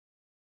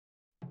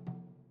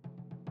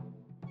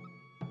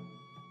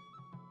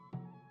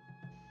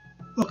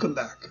Welcome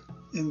back.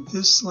 In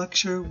this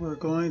lecture, we're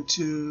going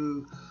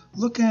to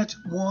look at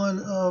one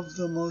of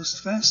the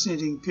most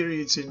fascinating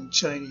periods in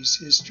Chinese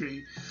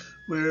history,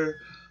 where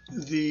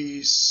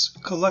the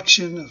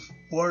collection of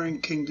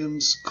warring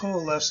kingdoms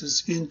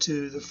coalesces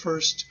into the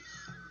first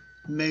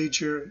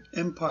major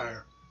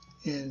empire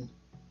in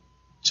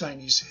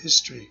Chinese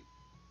history.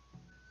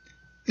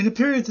 In a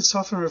period that's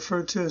often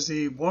referred to as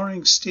the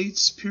Warring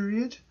States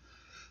period,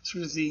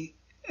 sort of the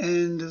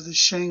end of the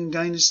Qin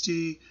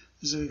Dynasty,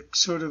 is a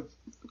sort of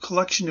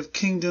collection of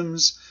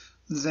kingdoms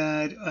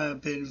that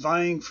have been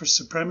vying for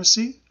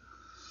supremacy.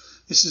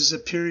 This is a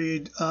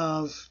period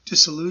of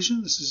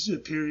disillusion. This is a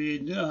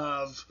period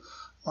of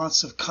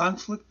lots of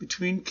conflict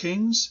between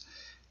kings.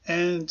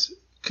 And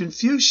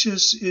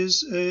Confucius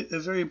is a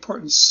very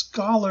important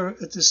scholar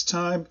at this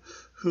time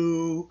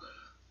who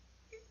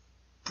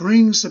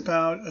brings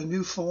about a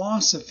new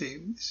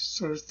philosophy,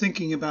 sort of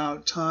thinking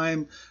about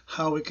time,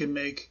 how we can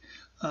make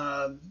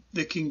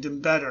the kingdom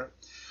better.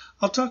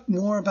 I'll talk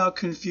more about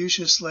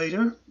Confucius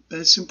later, but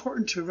it's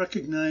important to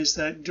recognize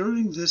that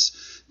during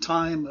this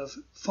time of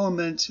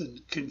foment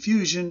and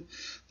confusion,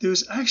 there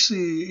was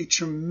actually a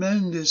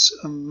tremendous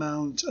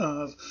amount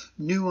of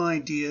new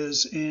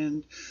ideas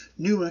and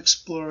new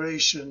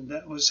exploration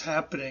that was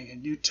happening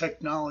and new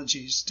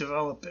technologies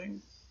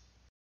developing.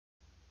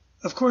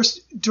 Of course,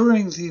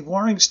 during the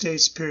Warring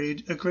States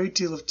period, a great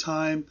deal of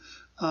time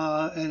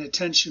and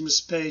attention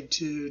was paid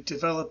to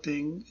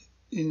developing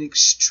an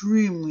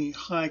extremely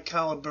high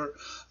caliber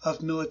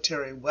of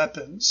military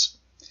weapons.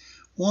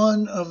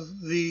 One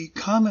of the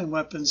common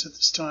weapons at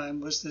this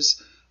time was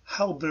this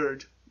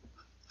halberd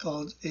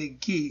called a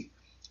gi.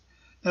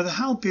 Now, the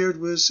halberd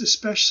was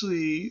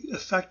especially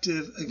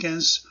effective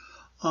against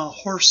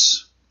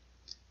horse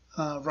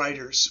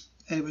riders,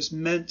 and it was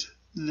meant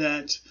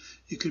that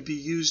it could be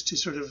used to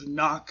sort of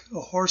knock a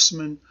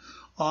horseman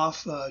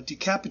off,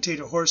 decapitate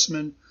a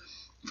horseman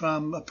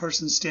from a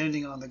person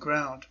standing on the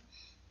ground.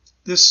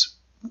 This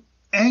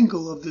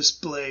angle of this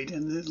blade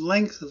and the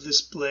length of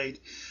this blade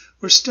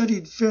were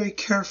studied very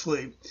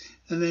carefully,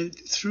 and then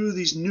through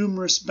these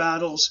numerous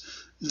battles,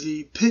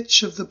 the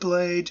pitch of the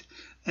blade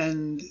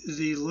and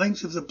the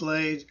length of the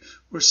blade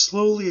were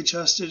slowly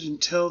adjusted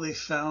until they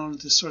found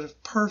this sort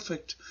of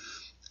perfect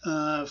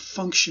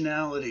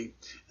functionality.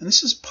 And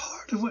this is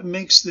part of what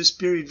makes this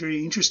period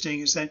very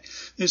interesting, is that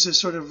there's a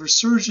sort of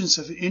resurgence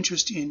of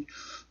interest in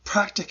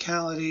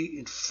practicality,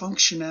 in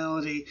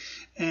functionality,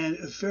 and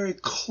a very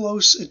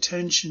close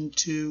attention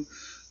to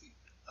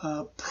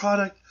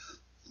product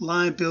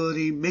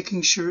liability,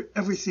 making sure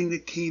everything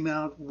that came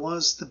out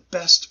was the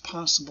best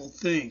possible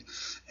thing.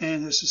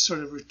 And there's a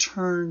sort of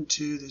return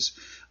to this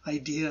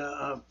idea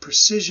of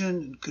precision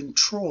and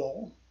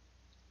control.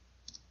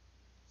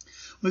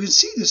 We can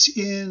see this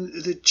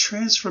in the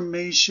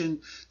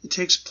transformation that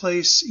takes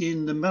place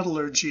in the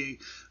metallurgy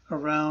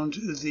around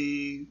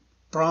the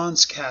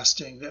bronze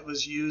casting that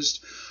was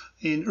used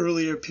in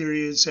earlier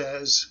periods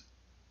as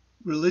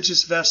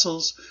religious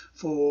vessels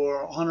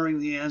for honoring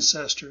the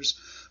ancestors.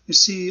 We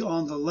see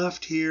on the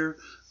left here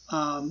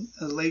a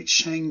late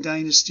Qin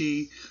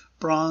Dynasty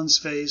bronze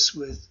vase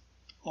with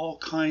all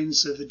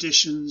kinds of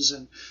additions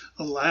and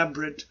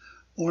elaborate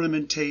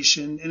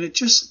ornamentation, and it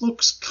just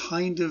looks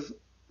kind of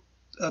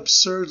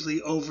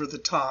absurdly over the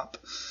top.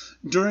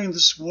 During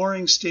this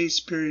Warring States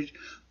period,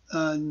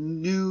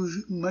 new,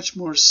 much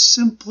more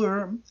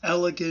simpler,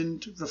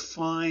 elegant,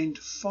 refined,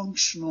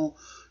 functional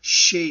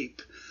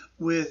shape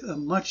with a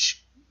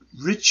much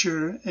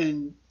richer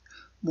and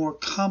more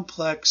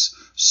complex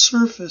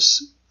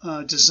surface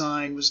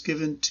design was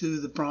given to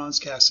the bronze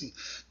casting.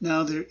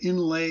 Now they're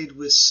inlaid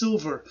with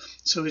silver,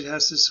 so it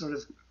has this sort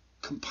of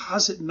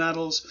composite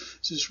metals.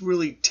 It's just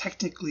really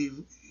technically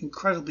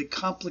incredibly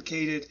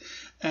complicated,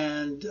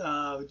 and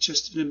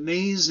just an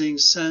amazing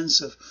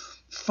sense of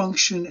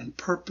function and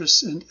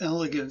purpose and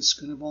elegance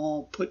kind of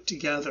all put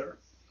together.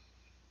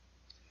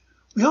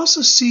 We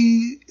also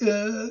see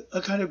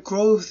a kind of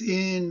growth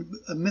in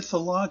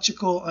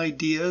mythological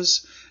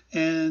ideas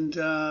and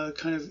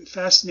kind of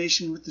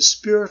fascination with the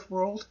spirit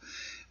world,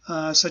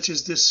 such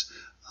as this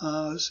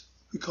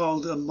we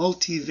called a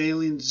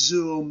multivalent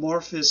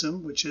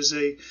zoomorphism, which is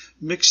a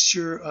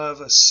mixture of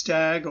a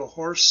stag, a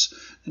horse,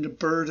 and a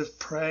bird of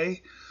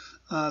prey.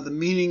 The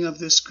meaning of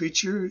this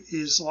creature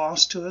is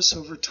lost to us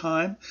over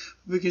time.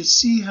 We can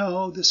see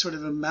how this sort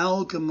of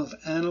amalgam of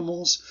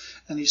animals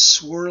and these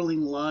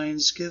swirling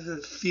lines give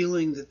a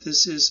feeling that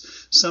this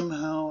is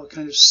somehow a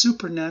kind of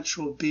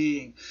supernatural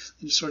being,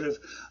 and sort of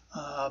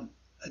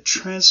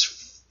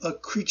a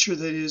creature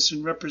that is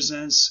and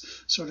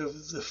represents sort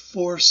of the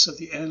force of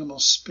the animal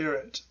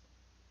spirit.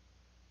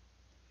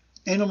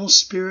 Animal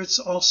spirits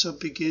also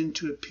begin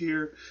to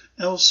appear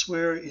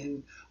elsewhere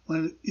in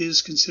what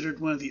is considered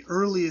one of the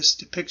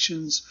earliest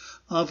depictions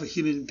of a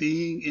human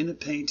being in a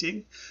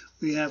painting.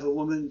 We have a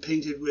woman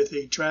painted with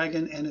a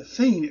dragon and a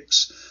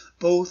phoenix.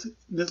 Both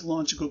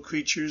mythological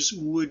creatures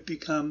would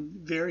become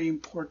very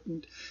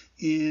important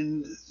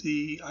in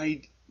the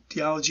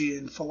ideology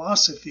and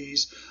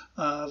philosophies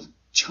of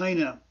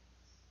China.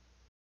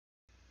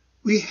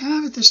 We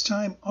have at this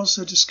time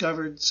also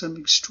discovered some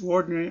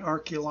extraordinary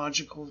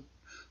archaeological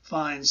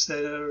finds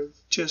that are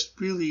just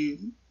really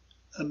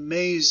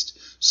amazed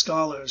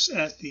scholars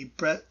at the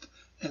breadth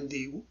and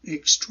the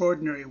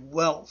extraordinary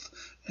wealth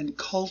and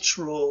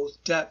cultural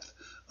depth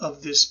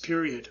of this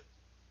period.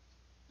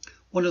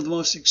 One of the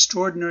most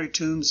extraordinary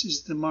tombs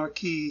is the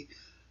Marquis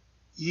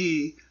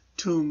Yi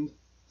tomb,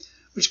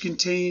 which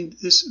contained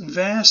this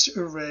vast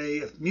array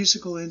of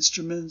musical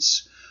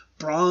instruments,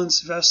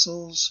 bronze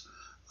vessels,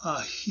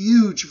 a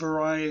huge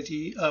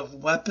variety of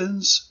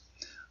weapons,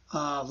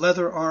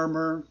 leather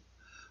armor,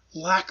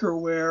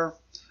 lacquerware,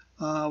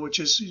 which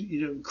is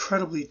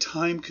incredibly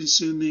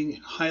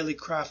time-consuming, highly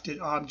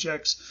crafted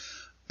objects,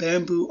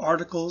 bamboo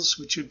articles,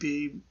 which would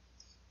be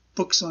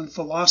books on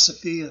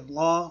philosophy and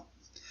law,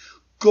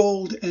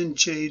 gold and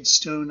jade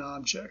stone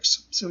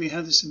objects. So we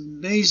have this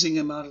amazing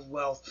amount of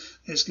wealth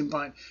that is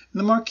combined. And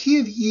the Marquis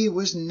of Yi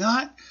was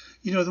not,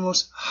 the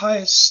most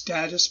highest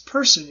status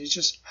person. It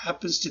just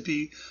happens to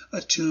be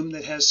a tomb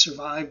that has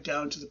survived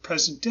down to the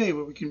present day,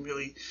 where we can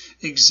really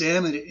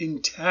examine it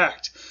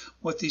intact,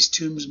 what these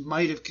tombs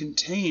might have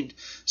contained.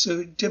 So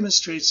it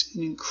demonstrates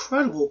an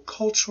incredible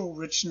cultural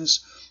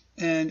richness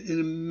and an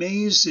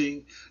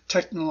amazing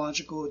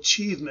technological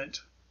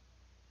achievement.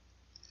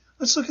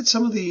 Let's look at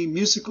some of the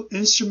musical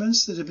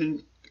instruments that have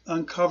been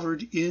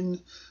uncovered in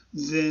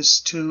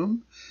this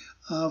tomb,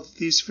 of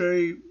these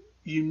very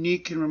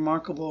unique and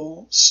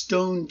remarkable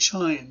stone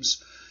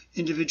chimes,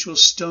 individual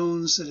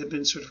stones that have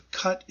been sort of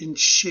cut and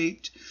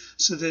shaped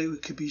so that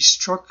it could be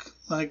struck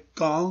like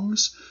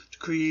gongs to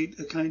create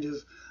a kind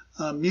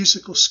of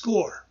musical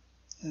score.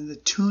 And the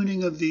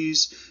tuning of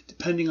these,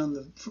 depending on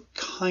the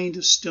kind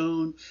of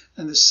stone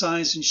and the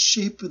size and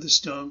shape of the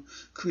stone,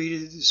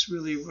 created this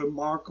really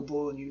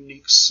remarkable and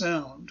unique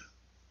sound.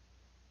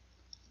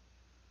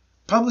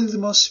 Probably the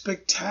most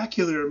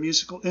spectacular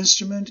musical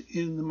instrument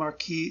in the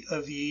Marquis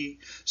of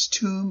Yi's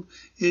tomb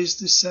is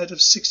the set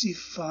of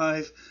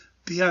 65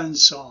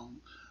 biansong,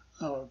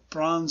 or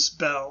bronze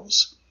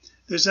bells.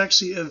 There's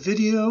actually a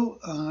video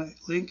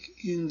link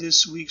in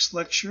this week's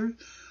lecture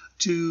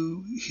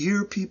to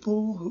hear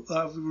people who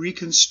have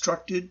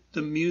reconstructed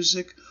the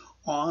music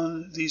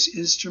on these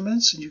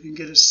instruments, and you can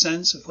get a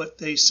sense of what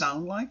they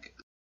sound like.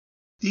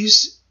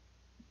 These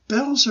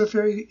bells are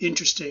very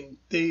interesting.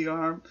 They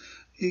are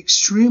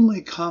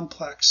extremely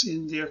complex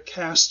in their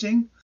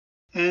casting,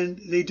 and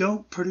they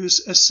don't produce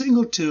a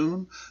single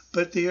tune,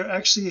 but they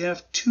actually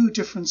have two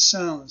different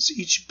sounds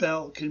each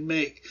bell can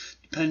make,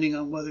 depending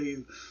on whether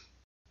you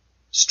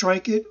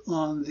strike it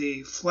on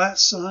the flat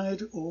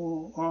side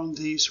or on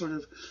the sort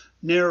of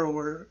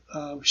narrower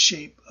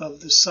shape of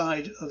the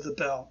side of the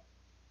bell.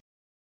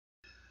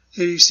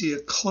 Here you see a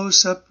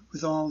close-up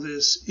with all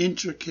this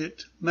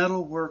intricate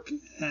metalwork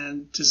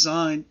and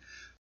design,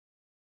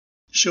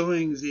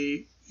 showing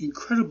the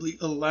incredibly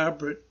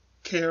elaborate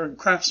care and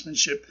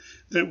craftsmanship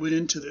that went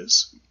into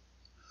this.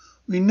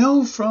 We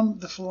know from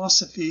the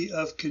philosophy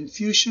of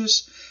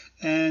Confucius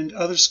and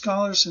other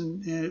scholars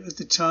at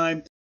the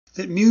time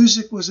that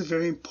music was a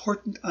very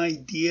important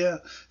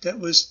idea that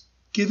was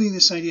giving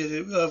this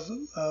idea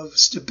of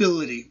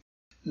stability,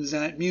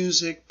 that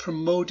music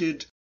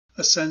promoted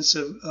a sense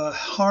of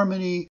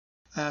harmony,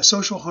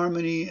 social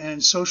harmony,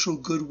 and social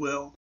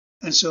goodwill.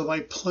 And so by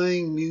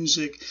playing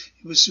music,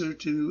 it was sort of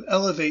to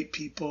elevate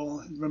people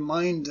and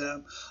remind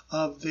them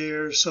of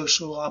their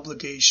social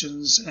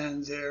obligations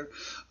and their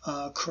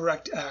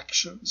correct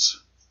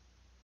actions.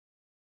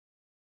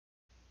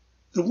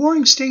 The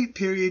Warring State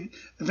period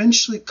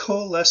eventually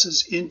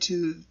coalesces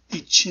into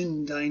the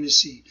Qin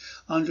Dynasty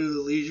under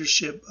the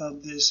leadership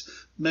of this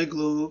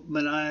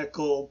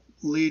megalomaniacal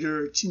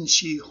leader Qin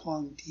Shi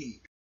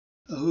Huangdi,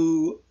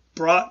 who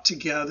brought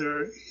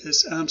together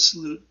his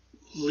absolute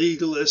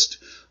legalist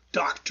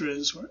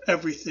doctrines where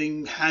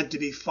everything had to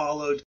be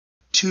followed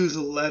to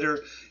the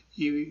letter.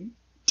 He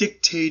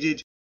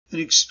dictated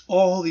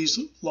all these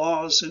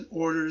laws and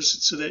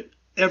orders so that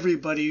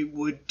everybody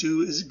would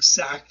do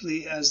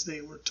exactly as they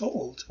were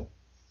told.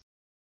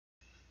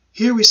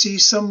 Here we see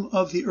some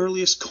of the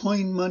earliest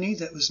coin money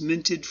that was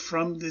minted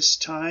from this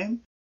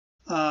time.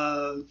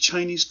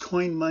 Chinese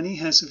coin money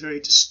has a very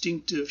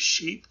distinctive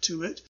shape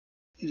to it.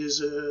 It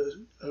is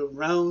a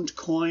round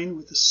coin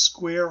with a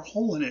square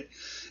hole in it,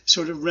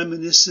 sort of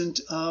reminiscent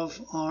of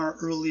our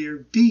earlier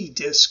bead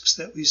discs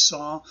that we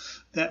saw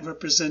that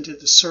represented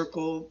the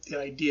circle, the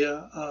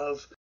idea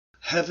of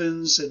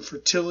heavens and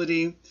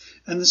fertility,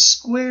 and the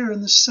square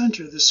in the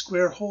center, the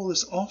square hole,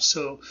 is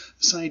also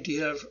this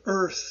idea of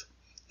earth.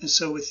 And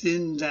so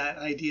within that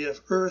idea of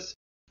earth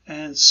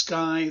and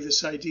sky,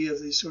 this idea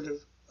of the sort of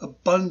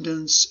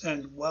abundance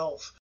and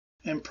wealth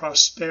and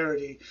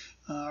prosperity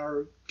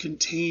are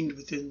contained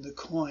within the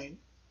coin.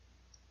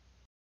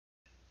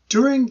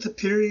 During the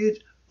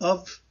period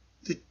of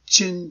the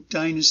Qin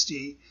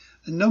Dynasty,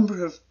 a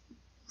number of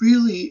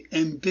really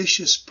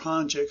ambitious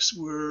projects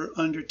were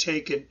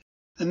undertaken.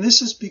 And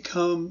this has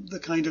become the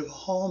kind of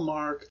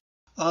hallmark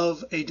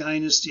of a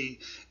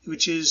dynasty,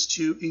 which is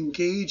to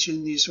engage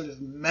in these sort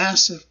of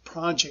massive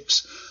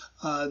projects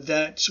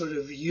that sort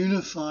of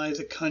unify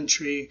the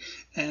country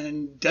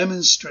and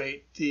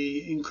demonstrate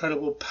the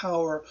incredible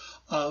power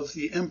of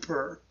the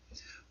emperor.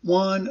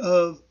 One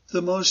of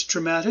the most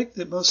dramatic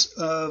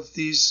of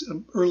these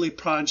early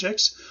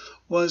projects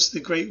was the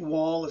Great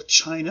Wall of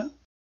China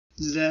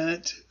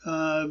that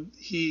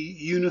he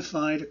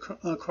unified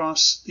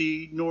across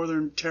the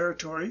northern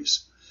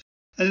territories.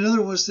 And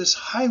another was this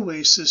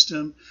highway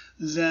system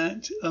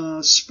that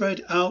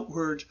spread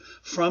outward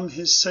from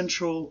his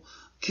central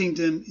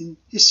kingdom in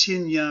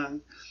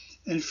Xinjiang.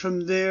 And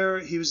from there,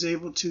 he was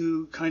able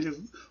to kind of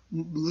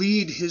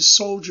lead his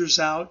soldiers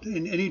out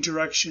in any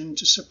direction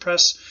to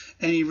suppress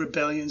any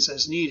rebellions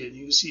as needed.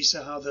 You see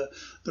how the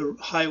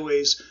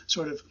highways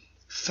sort of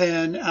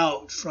fan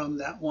out from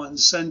that one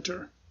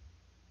center.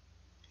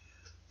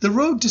 The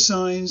road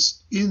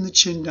designs in the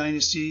Qin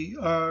Dynasty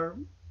are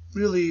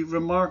really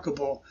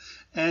remarkable,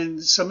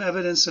 and some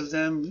evidence of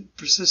them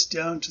persists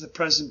down to the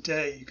present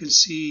day. You can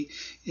see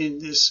in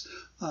this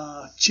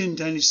Qin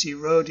Dynasty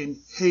road in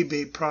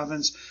Hebei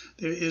province,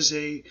 there is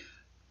a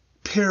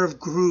pair of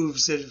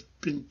grooves that have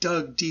been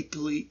dug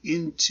deeply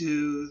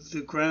into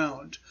the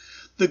ground.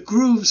 The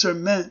grooves are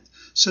meant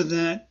so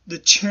that the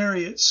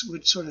chariots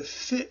would sort of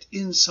fit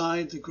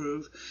inside the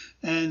groove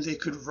and they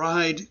could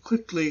ride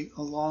quickly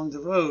along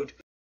the road,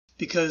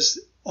 because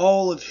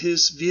all of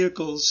his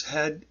vehicles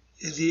had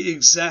the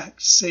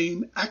exact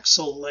same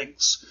axle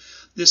lengths.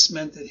 This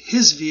meant that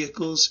his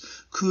vehicles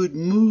could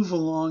move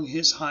along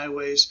his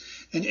highways,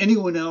 and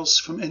anyone else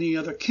from any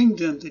other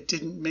kingdom that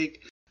didn't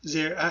make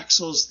their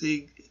axles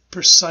the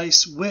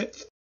precise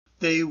width,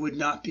 they would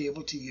not be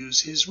able to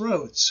use his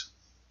roads.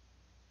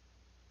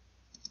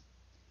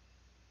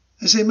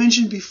 As I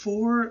mentioned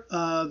before,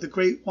 the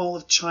Great Wall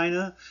of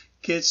China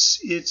gets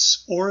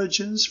its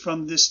origins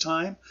from this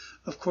time.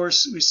 Of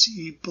course, we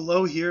see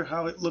below here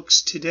how it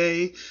looks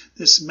today,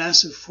 this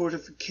massive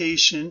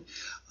fortification.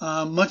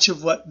 Much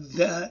of what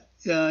that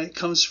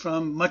comes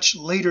from much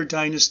later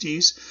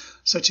dynasties,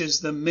 such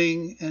as the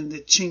Ming and the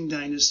Qing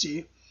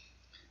dynasty.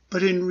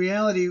 But in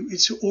reality,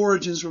 its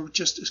origins were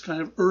just this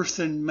kind of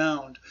earthen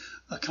mound,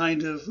 a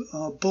kind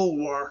of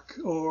bulwark,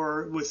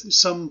 or with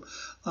some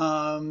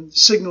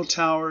signal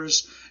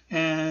towers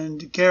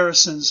and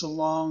garrisons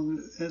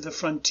along the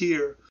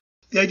frontier.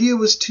 The idea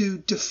was to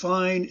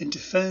define and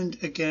defend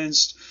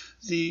against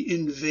the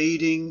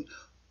invading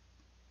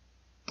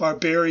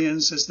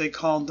barbarians, as they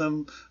called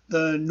them,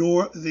 the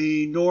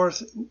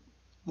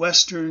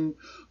northwestern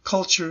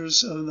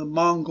cultures of the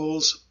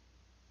Mongols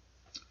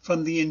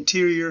from the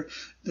interior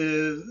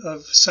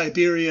of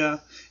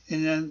Siberia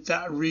and then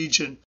that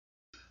region.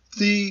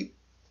 The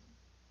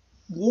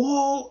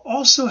wall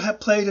also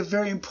had played a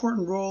very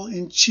important role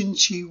in Qin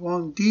Shi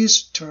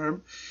Huangdi's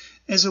term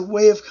as a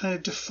way of kind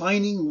of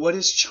defining what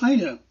is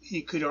China.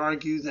 He could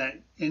argue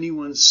that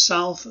anyone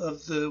south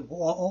of the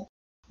wall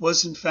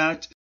was in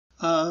fact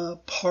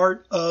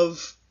part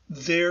of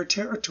their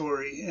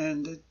territory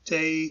and that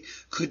they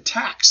could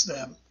tax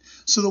them.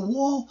 So the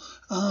wall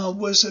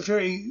was a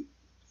very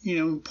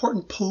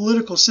important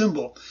political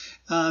symbol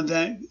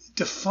that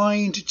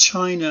defined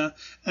China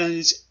at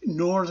its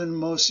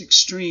northernmost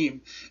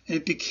extreme. And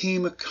it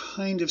became a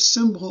kind of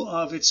symbol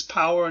of its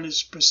power and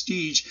its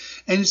prestige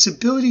and its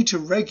ability to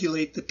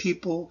regulate the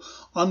people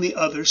on the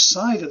other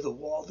side of the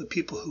wall, the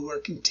people who are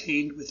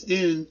contained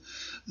within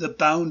the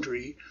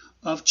boundary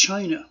of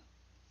China,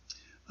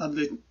 of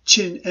the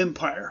Qin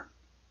Empire.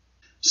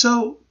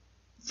 So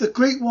the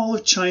Great Wall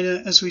of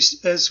China, as we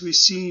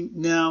see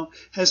now,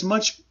 has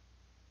much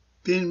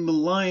been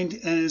maligned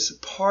and is a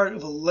part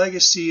of a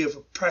legacy of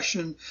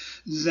oppression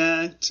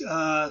that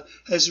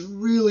has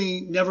really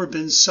never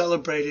been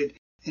celebrated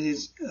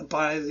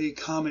by the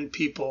common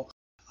people.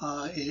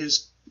 It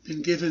has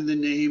been given the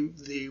name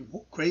the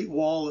Great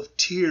Wall of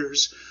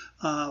Tears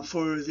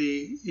for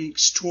the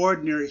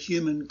extraordinary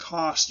human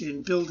cost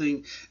in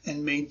building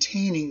and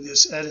maintaining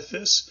this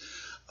edifice.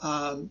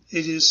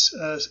 It is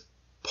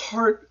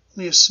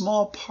partly a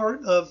small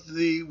part of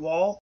the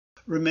wall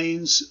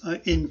remains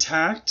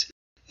intact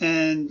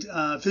and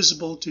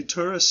visible to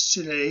tourists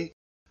today.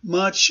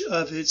 Much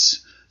of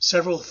its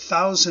several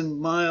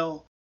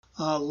thousand-mile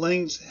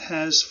length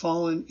has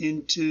fallen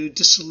into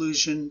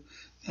dissolution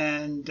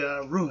and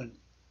ruin.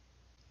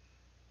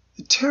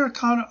 The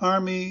Terracotta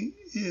Army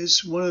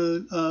is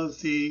one of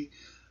the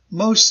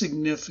most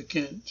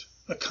significant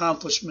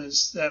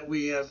accomplishments that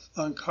we have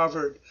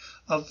uncovered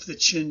of the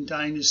Qin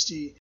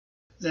Dynasty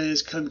that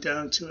has come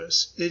down to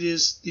us. It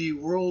is the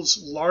world's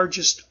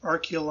largest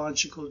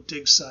archaeological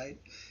dig site.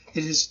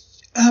 It is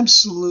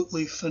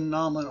absolutely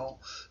phenomenal,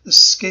 the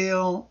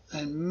scale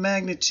and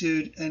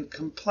magnitude and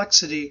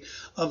complexity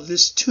of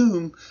this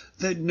tomb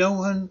that no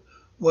one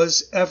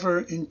was ever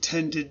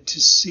intended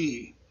to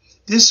see.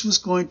 This was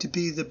going to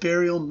be the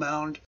burial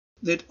mound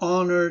that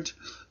honored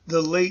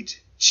the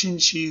late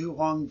Qin Shi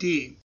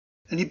Huangdi,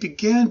 and he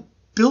began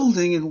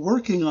building and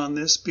working on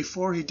this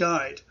before he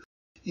died.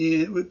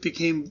 It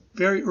became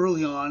very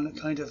early on a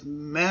kind of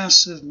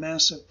massive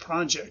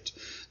project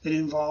that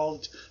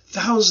involved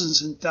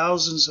thousands and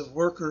thousands of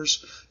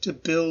workers to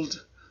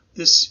build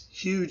this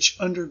huge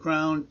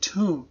underground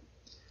tomb.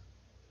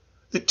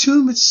 The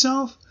tomb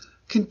itself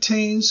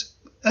contains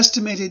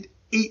estimated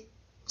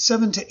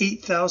 7,000 to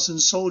 8,000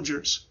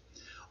 soldiers.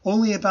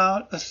 Only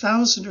about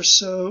 1,000 or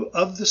so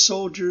of the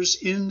soldiers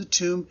in the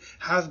tomb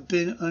have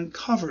been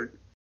uncovered.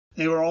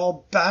 They were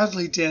all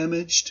badly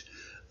damaged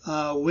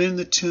when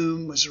the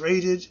tomb was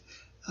raided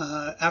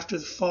after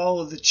the fall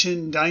of the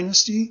Qin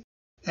Dynasty,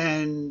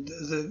 and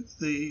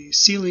the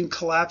ceiling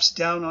collapsed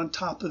down on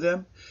top of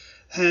them.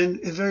 And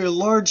a very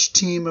large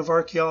team of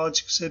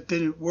archaeologists have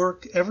been at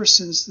work ever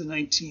since the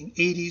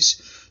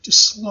 1980s to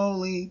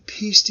slowly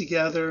piece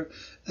together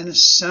and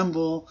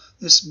assemble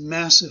this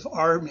massive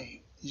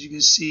army. As you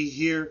can see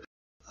here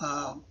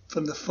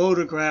from the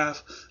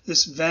photograph,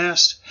 this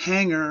vast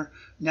hangar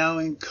now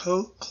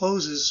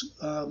encloses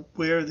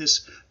where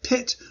this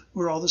pit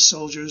where all the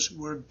soldiers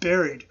were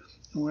buried,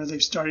 and where they're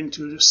starting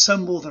to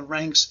assemble the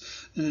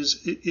ranks, and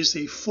is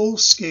a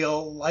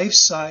full-scale,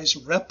 life-size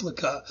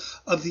replica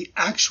of the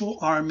actual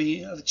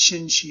army of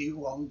Qin Shi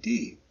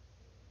Huangdi.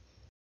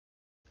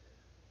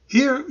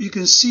 Here you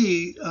can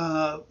see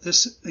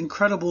this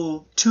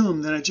incredible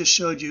tomb that I just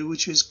showed you,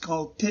 which is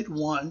called Pit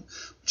 1,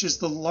 which is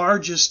the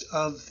largest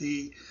of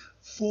the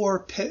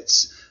 4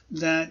 pits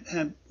that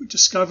have been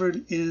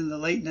discovered in the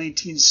late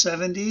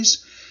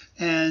 1970s.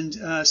 And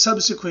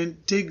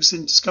subsequent digs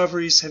and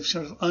discoveries have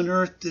sort of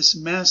unearthed this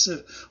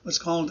massive, what's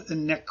called a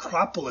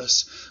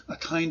necropolis, a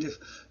kind of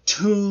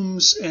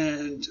tombs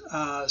and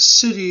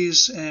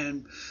cities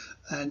and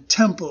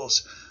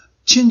temples.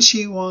 Qin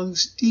Shi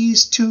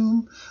Huangdi's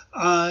tomb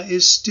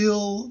is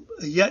still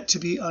yet to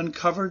be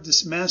uncovered,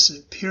 this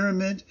massive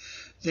pyramid.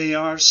 They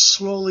are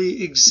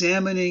slowly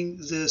examining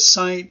the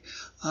site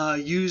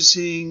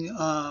using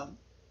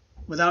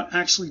without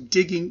actually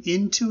digging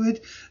into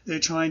it. They're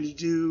trying to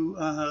do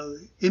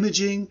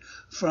imaging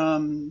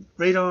from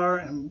radar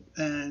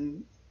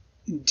and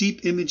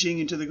deep imaging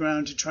into the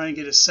ground to try and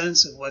get a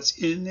sense of what's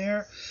in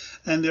there.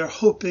 And they're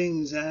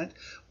hoping that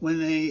when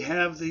they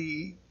have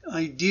the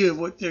idea of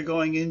what they're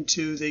going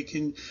into, they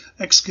can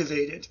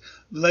excavate it.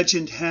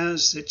 Legend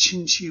has that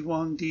Qin Shi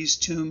Huangdi's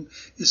tomb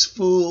is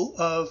full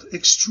of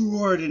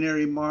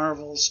extraordinary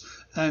marvels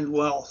and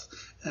wealth,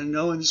 and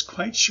no one is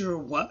quite sure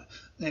what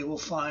they will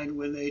find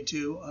when they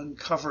do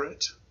uncover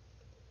it.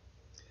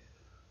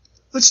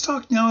 Let's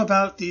talk now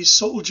about these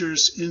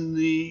soldiers in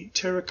the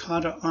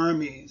terracotta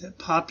army that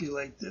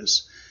populate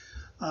this.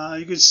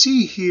 You can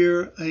see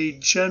here a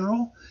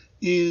general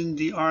in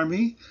the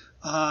army,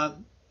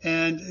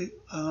 and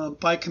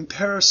by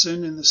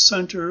comparison, in the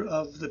center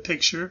of the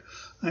picture,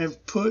 I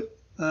have put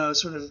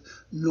sort of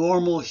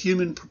normal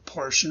human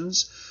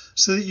proportions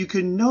so that you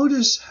can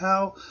notice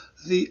how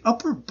the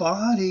upper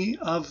body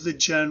of the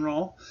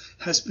general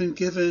has been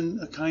given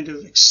a kind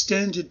of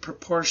extended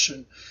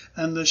proportion,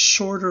 and the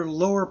shorter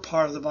lower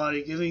part of the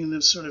body giving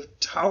them sort of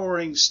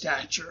towering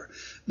stature,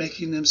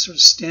 making them sort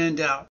of stand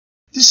out.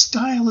 This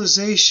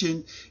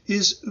stylization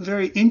is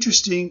very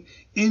interesting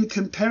in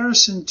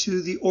comparison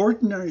to the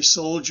ordinary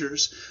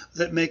soldiers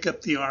that make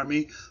up the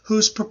army,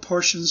 whose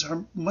proportions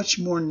are much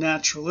more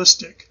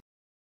naturalistic.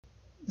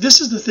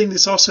 This is the thing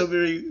that's also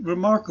very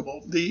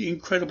remarkable, the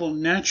incredible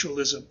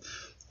naturalism.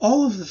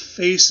 All of the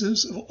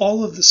faces of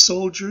all of the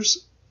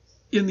soldiers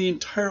in the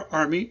entire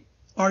army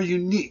are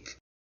unique.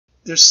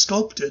 They're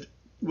sculpted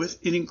with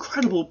an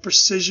incredible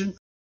precision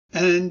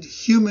and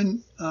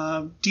human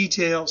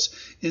details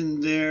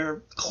in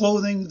their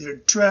clothing, their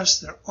dress,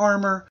 their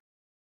armor.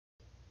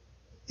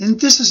 And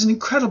this is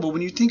incredible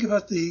when you think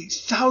about the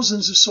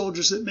thousands of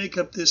soldiers that make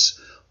up this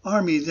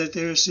army, that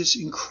there's this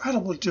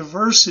incredible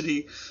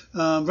diversity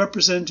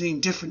representing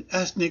different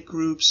ethnic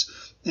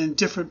groups and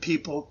different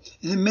people.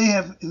 And it may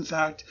have, in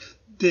fact,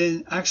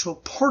 been actual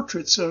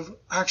portraits of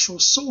actual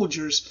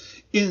soldiers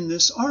in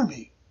this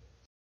army.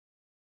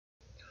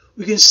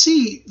 We can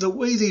see the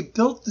way they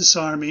built this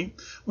army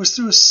was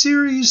through a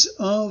series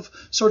of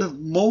sort of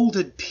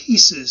molded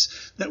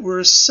pieces that were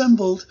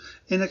assembled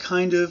in a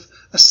kind of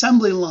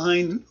assembly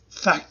line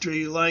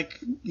factory,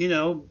 like,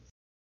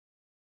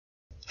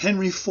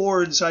 Henry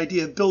Ford's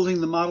idea of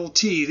building the Model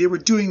T. They were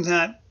doing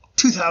that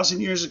 2,000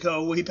 years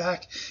ago, way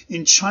back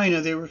in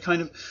China. They were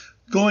kind of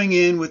going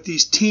in with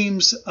these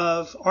teams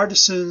of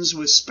artisans,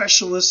 with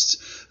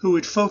specialists who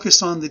would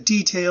focus on the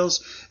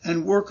details,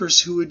 and workers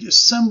who would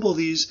assemble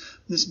these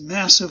in this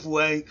massive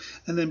way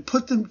and then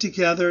put them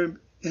together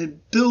and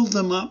build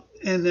them up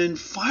and then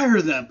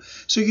fire them.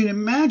 So you can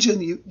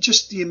imagine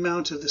just the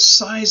amount of the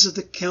size of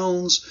the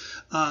kilns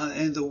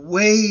and the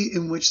way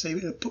in which they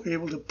were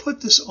able to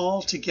put this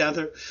all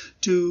together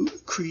to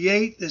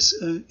create this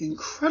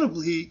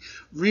incredibly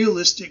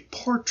realistic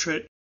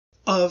portrait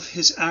of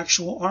his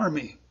actual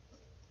army.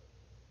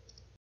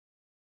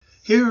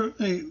 Here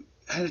I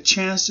had a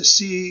chance to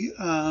see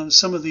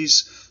some of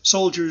these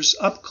soldiers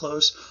up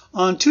close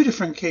on 2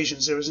 different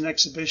occasions. There was an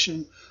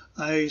exhibition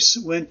I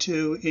went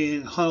to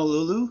in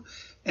Honolulu,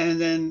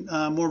 and then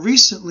more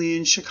recently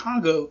in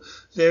Chicago,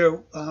 there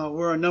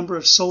were a number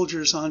of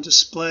soldiers on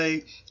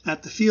display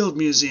at the Field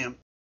Museum.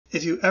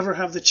 If you ever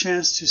have the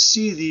chance to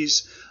see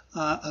these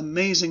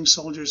amazing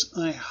soldiers.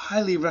 I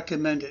highly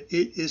recommend it.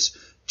 It is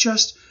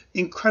just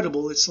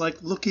incredible. It's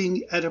like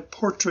looking at a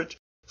portrait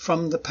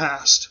from the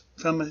past,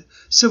 from a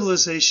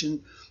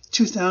civilization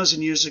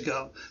 2,000 years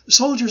ago. The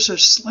soldiers are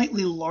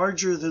slightly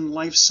larger than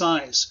life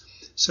size.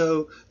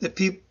 So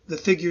the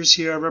figures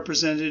here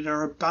represented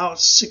are about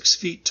 6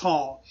 feet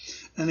tall,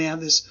 and they have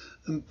this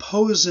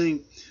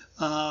imposing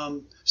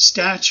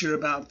stature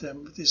about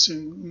them, with this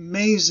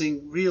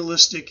amazing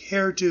realistic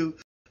hairdo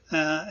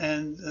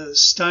and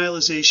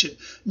stylization.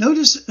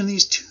 Notice in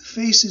these two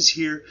faces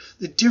here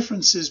the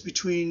differences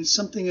between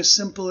something as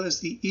simple as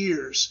the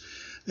ears.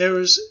 There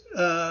was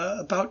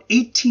about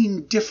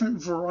 18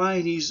 different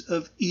varieties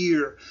of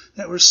ear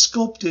that were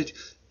sculpted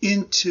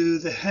into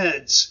the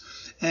heads,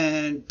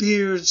 and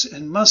beards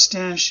and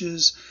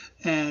mustaches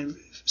and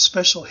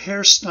special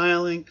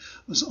hairstyling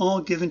was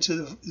all given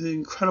to the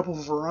incredible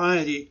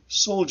variety of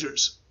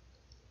soldiers.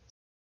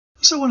 I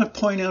also want to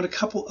point out a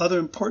couple other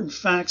important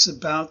facts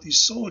about these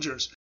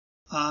soldiers.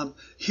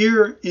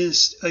 Here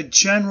is a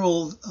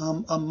general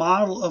a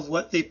model of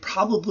what they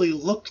probably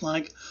looked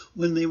like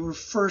when they were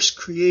first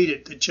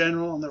created. The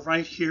general on the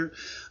right here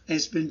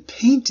has been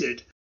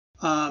painted,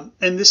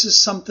 and this is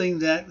something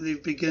that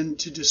they've begun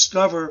to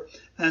discover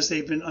as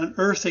they've been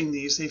unearthing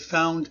these. They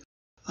found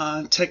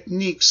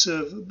techniques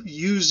of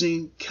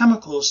using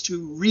chemicals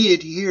to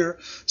re-adhere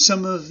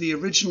some of the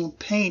original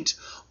paint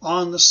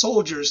on the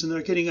soldiers, and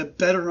they're getting a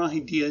better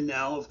idea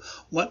now of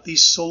what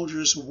these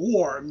soldiers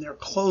wore in their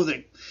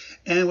clothing.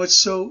 And what's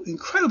so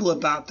incredible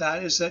about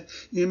that is that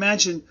you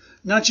imagine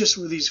not just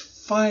were these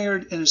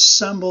fired and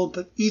assembled,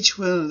 but each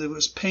one of them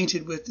was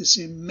painted with this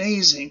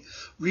amazing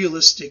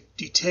realistic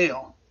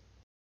detail.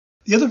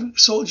 The other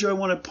soldier I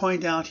want to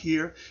point out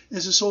here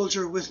is a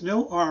soldier with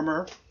no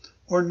armor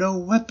or no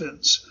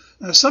weapons.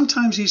 Now,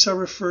 sometimes these are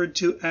referred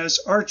to as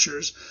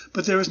archers,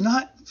 but there is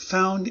not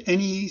found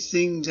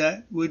anything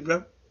that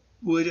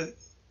would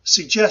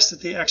suggest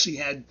that they actually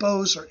had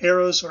bows or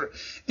arrows or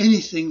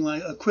anything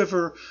like a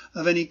quiver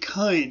of any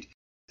kind.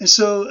 And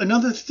so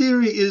another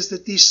theory is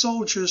that these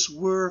soldiers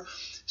were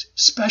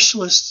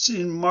specialists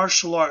in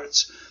martial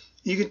arts.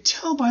 You can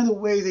tell by the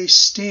way they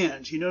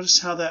stand. You notice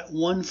how that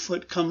one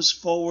foot comes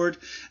forward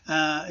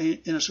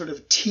in a sort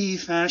of T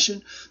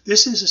fashion.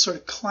 This is a sort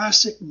of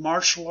classic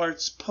martial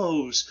arts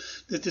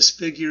pose that this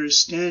figure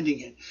is standing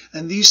in.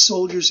 And these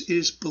soldiers, it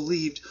is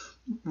believed,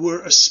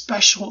 were a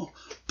special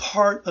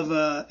part of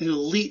an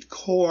elite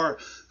corps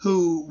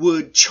who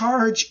would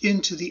charge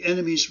into the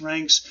enemy's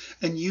ranks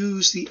and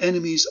use the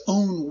enemy's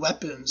own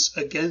weapons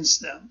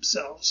against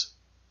themselves.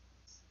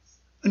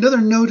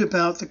 Another note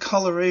about the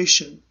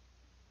coloration.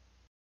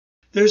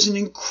 There's an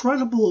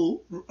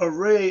incredible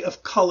array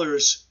of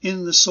colors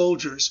in the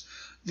soldiers.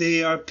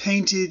 They are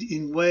painted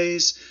in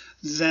ways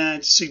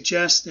that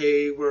suggest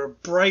they were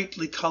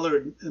brightly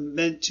colored and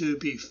meant to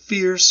be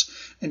fierce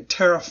and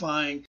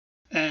terrifying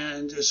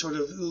and sort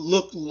of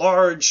look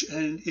large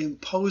and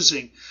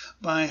imposing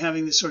by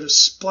having these sort of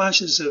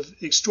splashes of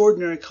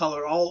extraordinary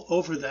color all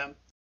over them.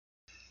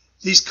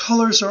 These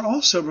colors are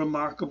also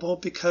remarkable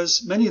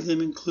because many of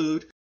them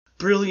include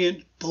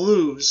brilliant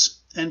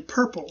blues and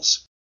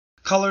purples.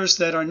 Colors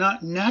that are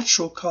not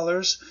natural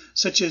colors,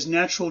 such as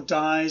natural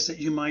dyes that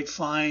you might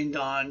find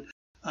on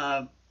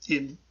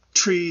in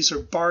trees or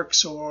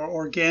barks or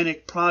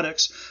organic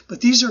products,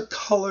 but these are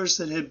colors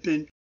that have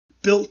been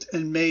built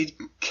and made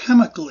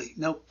chemically.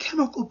 Now,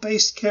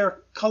 chemical-based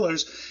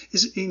colors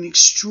is an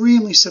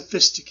extremely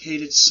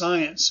sophisticated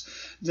science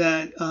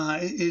that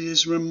it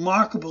is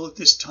remarkable at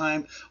this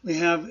time. We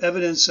have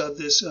evidence of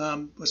this,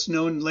 what's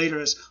known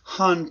later as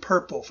Han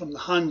purple from the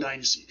Han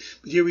Dynasty.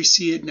 But here we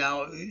see it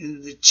now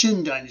in the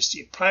Qin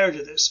Dynasty prior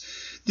to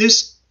this.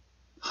 This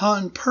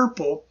Han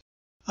purple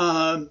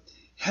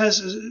has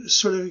a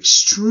sort of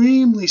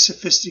extremely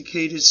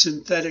sophisticated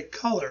synthetic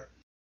color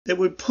that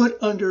would put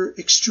under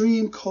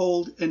extreme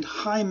cold and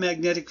high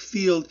magnetic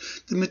field,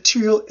 the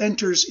material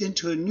enters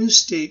into a new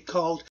state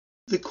called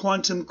the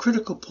quantum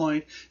critical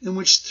point, in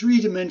which 3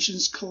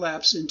 dimensions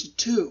collapse into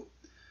 2.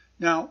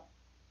 Now,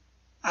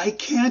 I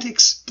can't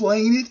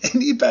explain it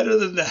any better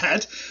than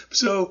that,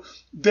 so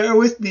bear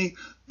with me.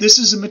 This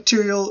is a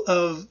material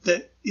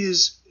that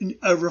is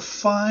a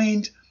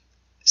refined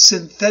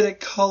synthetic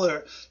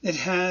color that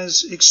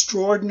has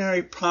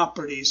extraordinary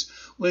properties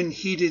when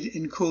heated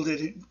and cooled.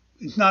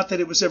 Not that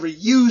it was ever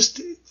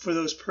used for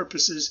those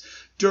purposes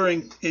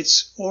during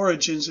its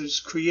origins, its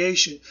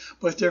creation,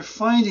 but they're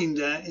finding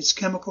that its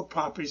chemical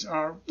properties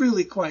are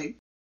really quite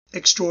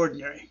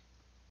extraordinary.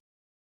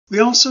 We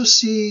also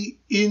see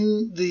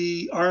in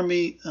the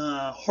army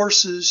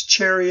horses,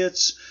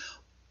 chariots.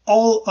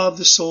 All of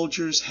the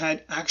soldiers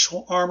had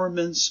actual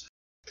armaments,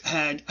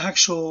 had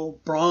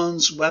actual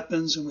bronze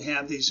weapons, and we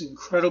have these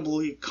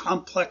incredibly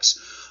complex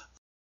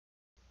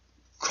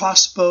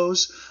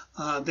crossbows.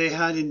 They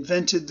had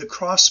invented the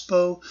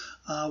crossbow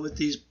with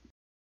these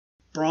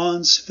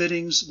bronze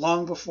fittings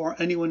long before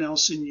anyone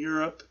else in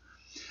Europe.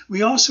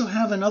 We also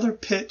have another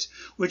pit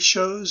which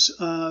shows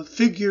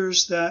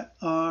figures that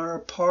are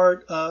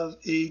part of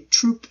a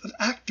troupe of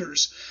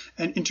actors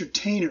and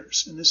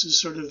entertainers. And this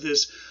is sort of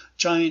this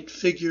giant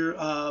figure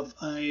of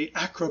an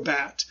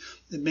acrobat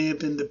that may have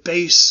been the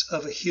base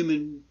of a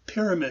human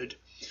pyramid.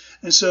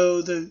 And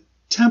so the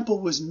temple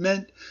was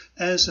meant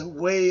as a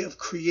way of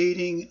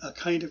creating a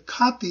kind of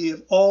copy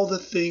of all the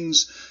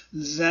things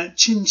that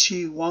Qin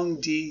Shi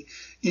Huangdi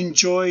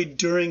enjoyed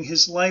during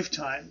his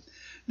lifetime.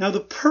 Now,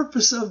 the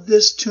purpose of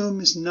this tomb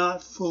is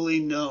not fully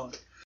known,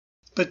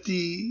 but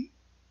the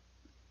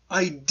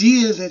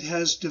idea that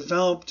has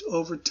developed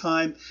over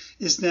time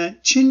is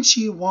that Qin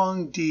Shi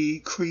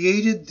Huangdi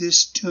created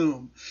this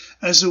tomb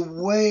as a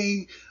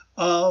way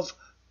of,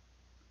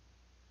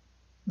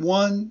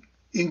 one,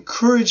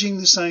 encouraging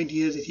this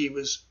idea that he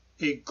was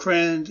a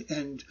grand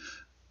and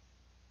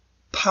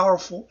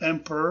powerful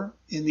emperor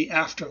in the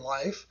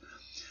afterlife,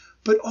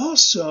 but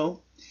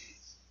also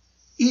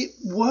it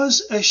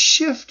was a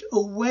shift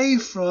away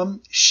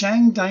from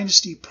Shang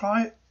Dynasty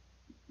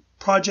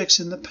projects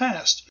in the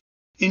past.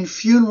 In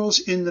funerals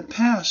in the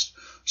past,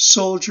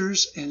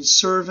 soldiers and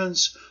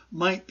servants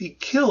might be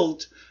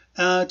killed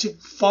to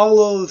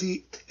follow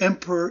the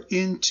emperor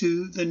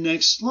into the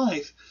next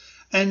life.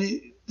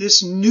 And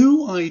this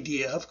new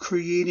idea of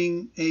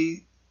creating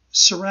a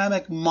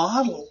ceramic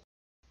model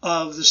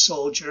of the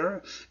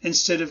soldier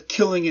instead of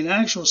killing an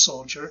actual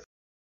soldier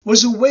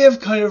was a way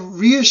of kind of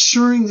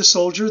reassuring the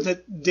soldier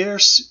that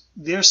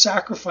their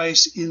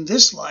sacrifice in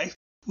this life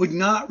would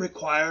not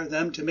require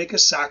them to make a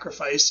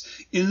sacrifice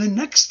in the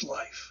next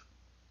life.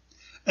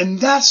 And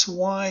that's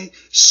why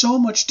so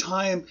much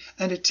time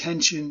and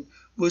attention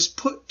was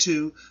put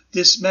to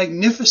this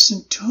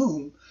magnificent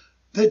tomb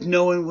that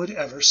no one would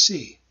ever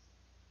see.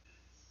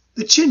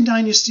 The Qin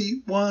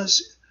Dynasty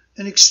was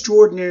an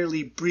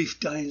extraordinarily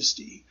brief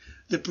dynasty.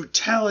 The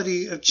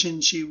brutality of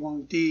Qin Shi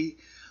Huangdi,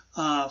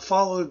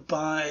 followed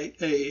by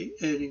an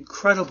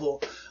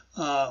incredible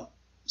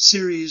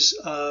series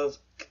of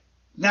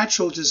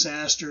natural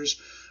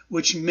disasters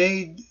which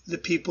made the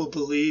people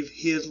believe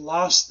he had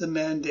lost the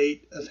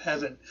mandate of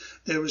heaven.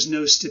 There was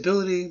no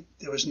stability,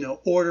 there was no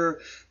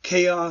order,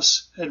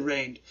 chaos had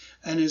reigned.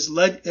 And as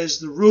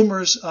the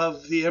rumors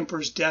of the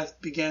emperor's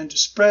death began to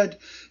spread,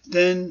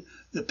 then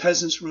the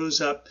peasants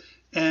rose up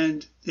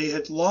and they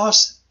had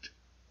lost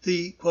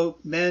the,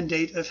 quote,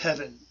 mandate of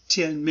heaven,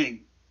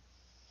 Tianming.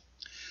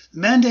 The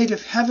mandate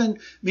of heaven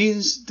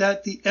means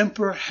that the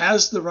emperor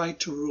has the right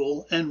to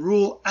rule and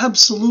rule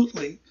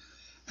absolutely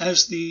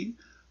as the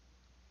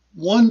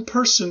one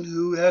person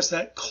who has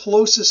that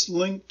closest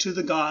link to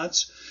the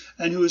gods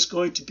and who is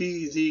going to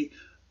be the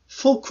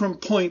fulcrum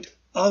point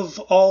of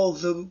all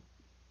the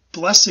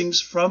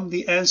blessings from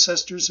the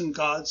ancestors and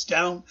gods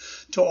down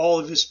to all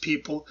of his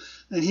people.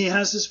 And he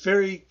has this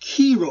very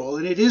key role,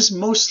 and it is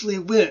mostly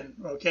women,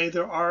 okay?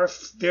 There are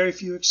very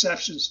few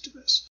exceptions to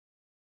this.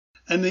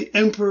 And the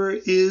emperor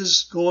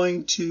is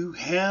going to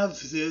have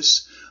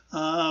this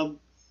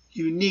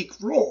unique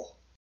role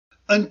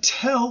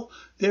until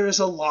there is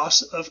a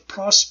loss of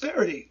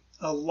prosperity,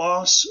 a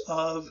loss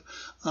of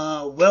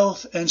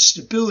wealth and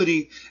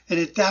stability. And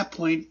at that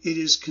point, it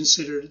is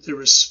considered the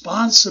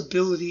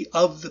responsibility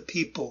of the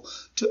people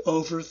to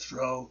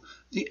overthrow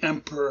the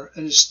emperor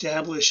and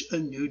establish a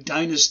new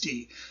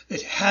dynasty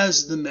that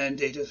has the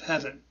mandate of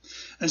heaven.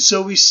 And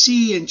so we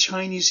see in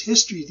Chinese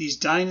history these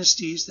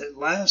dynasties that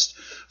last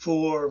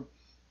for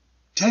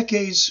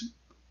decades,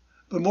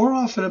 but more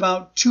often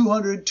about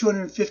 200,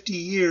 250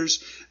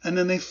 years, and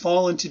then they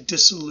fall into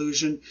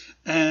dissolution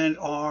and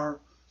are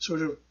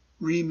sort of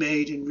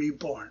remade and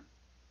reborn.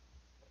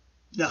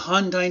 The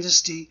Han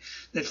Dynasty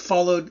that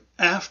followed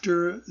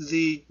after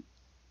the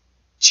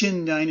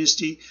Qin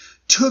Dynasty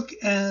took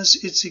as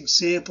its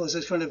example, as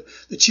a kind of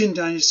the Qin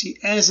Dynasty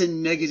as a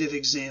negative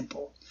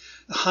example.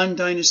 The Han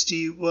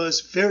Dynasty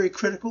was very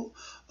critical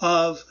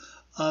of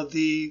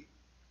the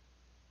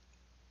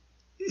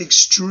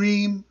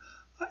extreme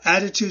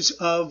attitudes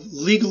of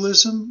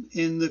legalism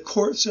in the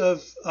courts of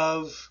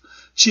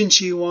Qin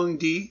Shi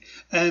Huangdi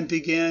and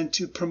began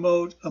to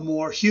promote a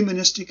more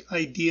humanistic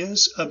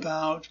ideas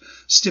about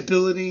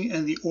stability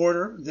and the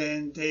order.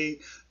 Then they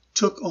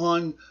took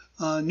on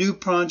new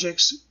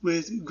projects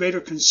with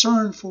greater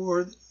concern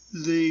for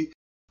the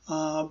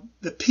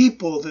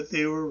people that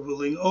they were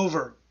ruling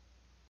over.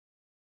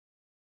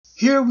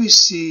 Here we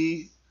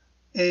see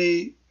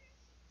a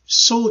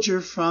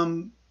soldier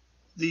from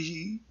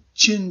the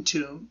Qin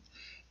tomb.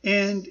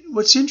 And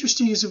what's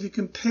interesting is if we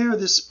compare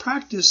this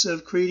practice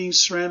of creating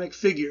ceramic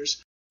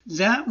figures,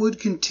 that would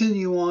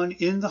continue on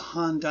in the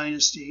Han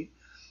Dynasty.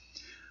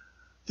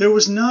 There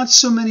was not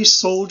so many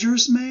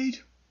soldiers made.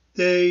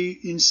 They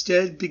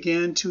instead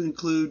began to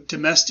include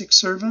domestic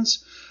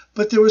servants,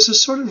 but there was a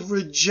sort of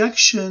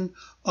rejection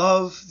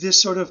of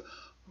this sort of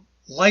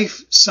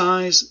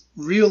life-size,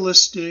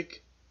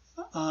 realistic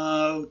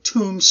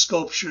tomb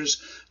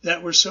sculptures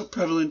that were so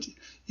prevalent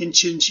in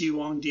Qin Shi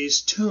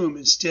Huangdi's tomb.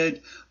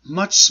 Instead,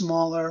 much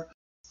smaller,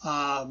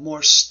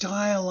 more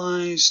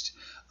stylized,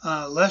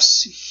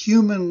 Less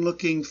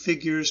human-looking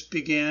figures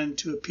began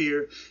to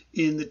appear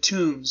in the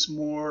tombs,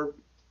 more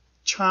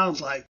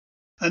childlike.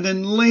 And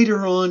then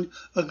later on,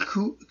 a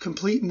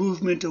complete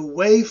movement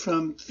away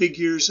from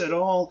figures at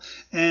all,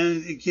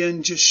 and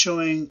again just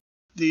showing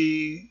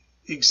the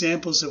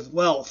examples of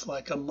wealth,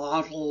 like a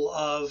model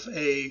of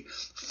a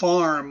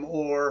farm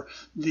or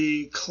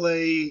the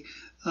clay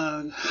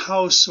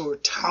house or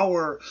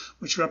tower,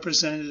 which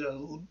represented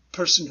a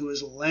person who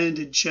was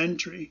landed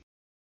gentry.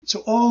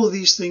 So all of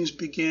these things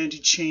began to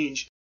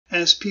change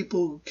as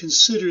people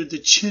considered the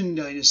Qin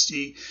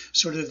Dynasty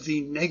sort of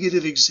the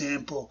negative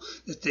example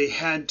that they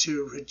had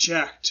to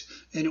reject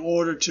in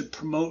order to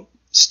promote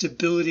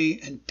stability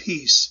and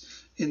peace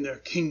in their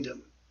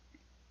kingdom.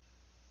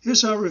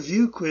 Here's our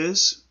review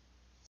quiz.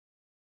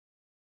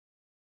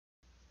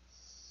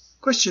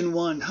 Question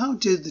 1. How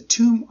did the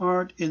tomb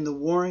art in the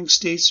Warring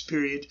States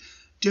period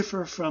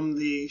differ from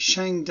the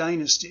Qin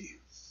Dynasty?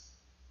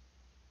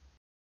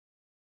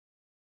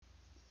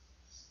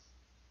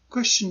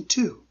 Question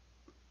 2.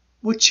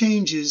 What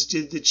changes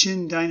did the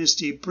Qin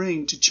Dynasty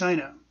bring to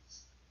China?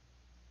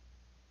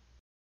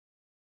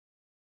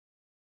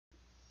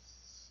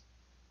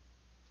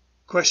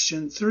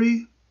 Question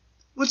 3.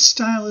 What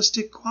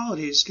stylistic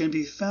qualities can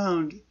be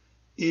found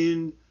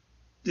in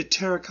the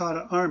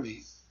Terracotta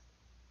Army?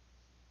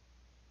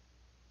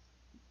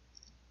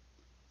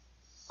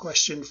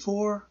 Question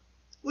 4.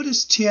 What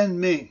is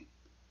Tianming,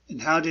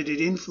 and how did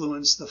it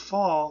influence the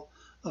fall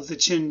of the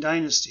Qin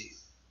Dynasty?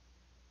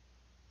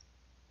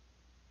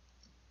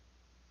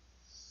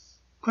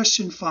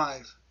 Question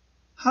 5.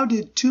 How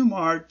did tomb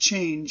art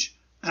change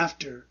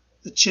after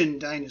the Qin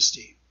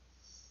Dynasty?